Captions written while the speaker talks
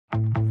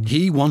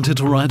He wanted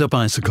to ride a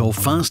bicycle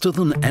faster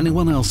than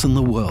anyone else in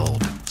the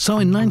world. So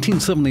in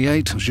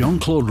 1978,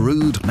 Jean-Claude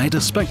Rude made a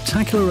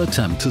spectacular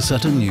attempt to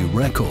set a new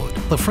record.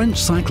 The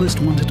French cyclist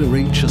wanted to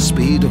reach a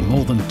speed of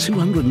more than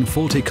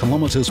 240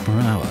 kilometers per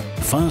hour,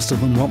 faster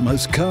than what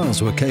most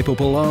cars were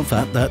capable of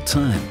at that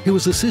time. He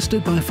was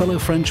assisted by fellow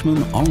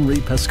Frenchman Henri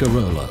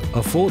Pescarolo,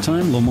 a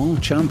four-time Le Mans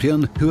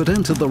champion who had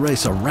entered the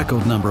race a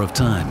record number of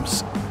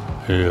times.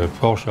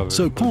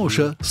 So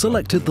Porsche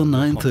selected the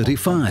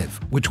 935,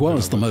 which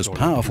was the most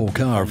powerful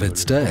car of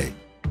its day.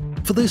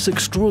 For this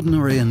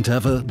extraordinary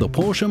endeavor, the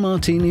Porsche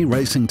Martini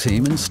racing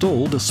team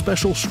installed a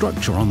special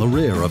structure on the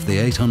rear of the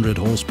 800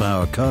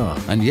 horsepower car.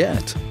 And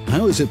yet,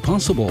 how is it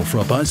possible for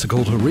a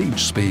bicycle to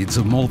reach speeds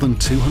of more than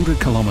 200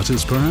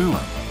 kilometers per hour?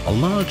 A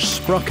large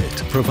sprocket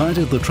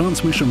provided the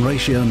transmission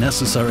ratio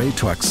necessary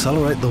to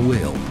accelerate the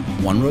wheel,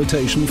 one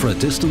rotation for a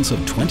distance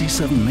of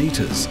 27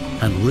 meters,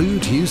 and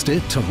Rude used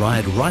it to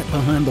ride right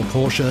behind the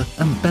Porsche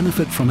and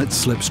benefit from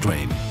its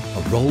slipstream.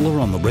 A roller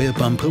on the rear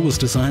bumper was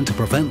designed to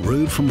prevent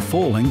Rude from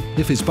falling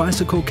if his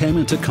bicycle came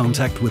into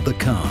contact with the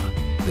car.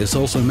 This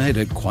also made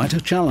it quite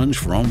a challenge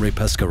for Henri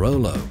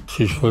Pescarolo.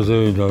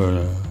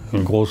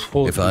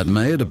 If I'd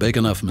made a big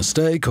enough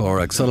mistake or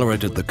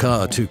accelerated the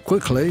car too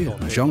quickly,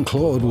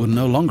 Jean-Claude would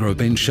no longer have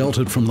been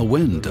sheltered from the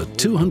wind at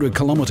 200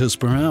 kilometers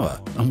per hour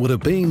and would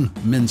have been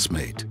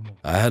mincemeat.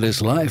 I had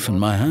his life in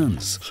my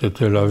hands.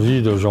 C'était la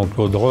vie de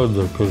Jean-Claude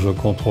Rude que je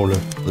contrôlais.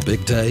 The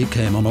big day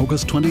came on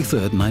August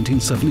 23,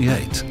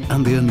 1978,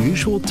 and the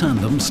unusual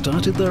tandem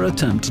started their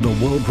attempt at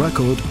a world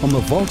record on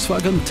the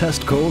Volkswagen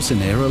test course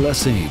in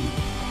Ira-les-Cygnes.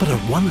 But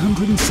at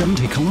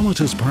 170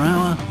 kilometers per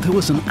hour, there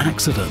was an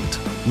accident.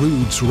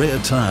 Rude's rear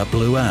tire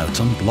blew out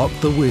and blocked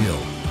the wheel.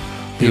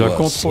 He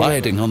was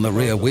sliding on the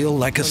rear wheel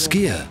like a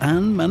skier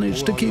and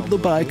managed to keep the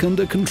bike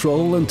under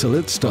control until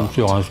it stopped.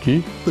 The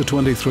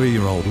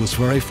 23-year-old was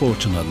very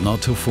fortunate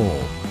not to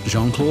fall.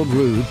 Jean-Claude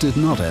Rude did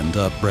not end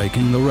up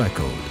breaking the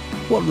record.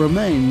 What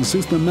remains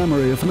is the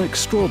memory of an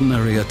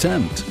extraordinary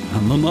attempt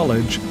and the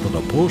knowledge that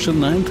a Porsche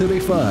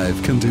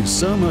 935 can do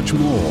so much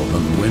more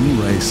than win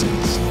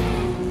races.